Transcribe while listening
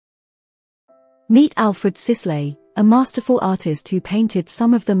Meet Alfred Sisley, a masterful artist who painted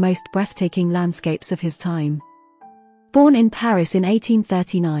some of the most breathtaking landscapes of his time. Born in Paris in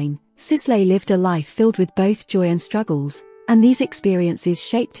 1839, Sisley lived a life filled with both joy and struggles, and these experiences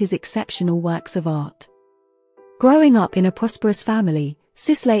shaped his exceptional works of art. Growing up in a prosperous family,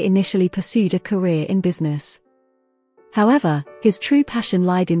 Sisley initially pursued a career in business. However, his true passion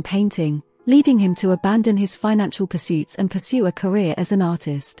lied in painting, leading him to abandon his financial pursuits and pursue a career as an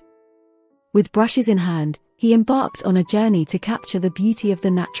artist. With brushes in hand, he embarked on a journey to capture the beauty of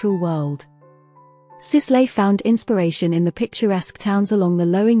the natural world. Sisley found inspiration in the picturesque towns along the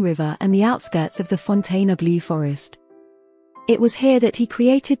Loing River and the outskirts of the Fontainebleau forest. It was here that he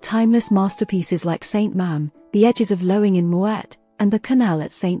created timeless masterpieces like Saint-Mammès, the edges of Loing in Moret, and the Canal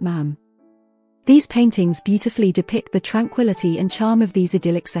at Saint-Mammes. These paintings beautifully depict the tranquility and charm of these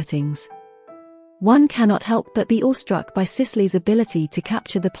idyllic settings. One cannot help but be awestruck by Sisley's ability to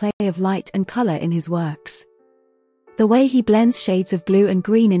capture the play of light and color in his works. The way he blends shades of blue and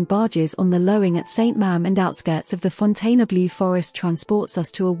green in Barges on the Loing at Saint-Mammes and outskirts of the Fontainebleau forest transports us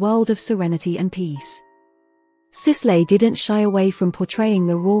to a world of serenity and peace. Sisley didn't shy away from portraying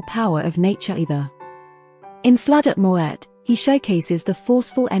the raw power of nature either. In At Moret, he showcases the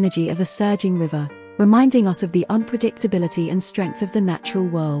forceful energy of a surging river, reminding us of the unpredictability and strength of the natural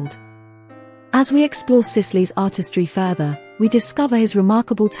world. As we explore Sisley's artistry further, we discover his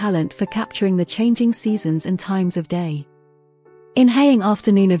remarkable talent for capturing the changing seasons and times of day. In Haying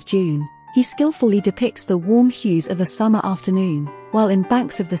Afternoon of June, he skillfully depicts the warm hues of a summer afternoon, while in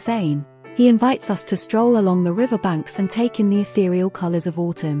Banks of the Seine, he invites us to stroll along the river banks and take in the ethereal colors of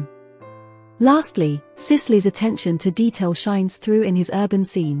autumn. Lastly, Sisley's attention to detail shines through in his urban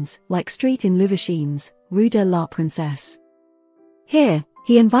scenes, like Street in Louveciennes, Rue de la Princesse. Here,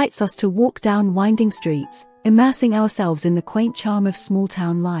 he invites us to walk down winding streets, immersing ourselves in the quaint charm of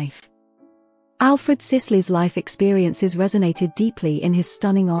small-town life. Alfred Sisley's life experiences resonated deeply in his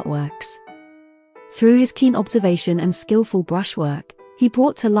stunning artworks. Through his keen observation and skillful brushwork, he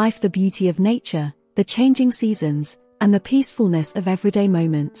brought to life the beauty of nature, the changing seasons, and the peacefulness of everyday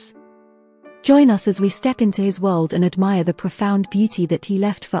moments. Join us as we step into his world and admire the profound beauty that he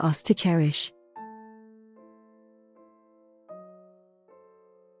left for us to cherish.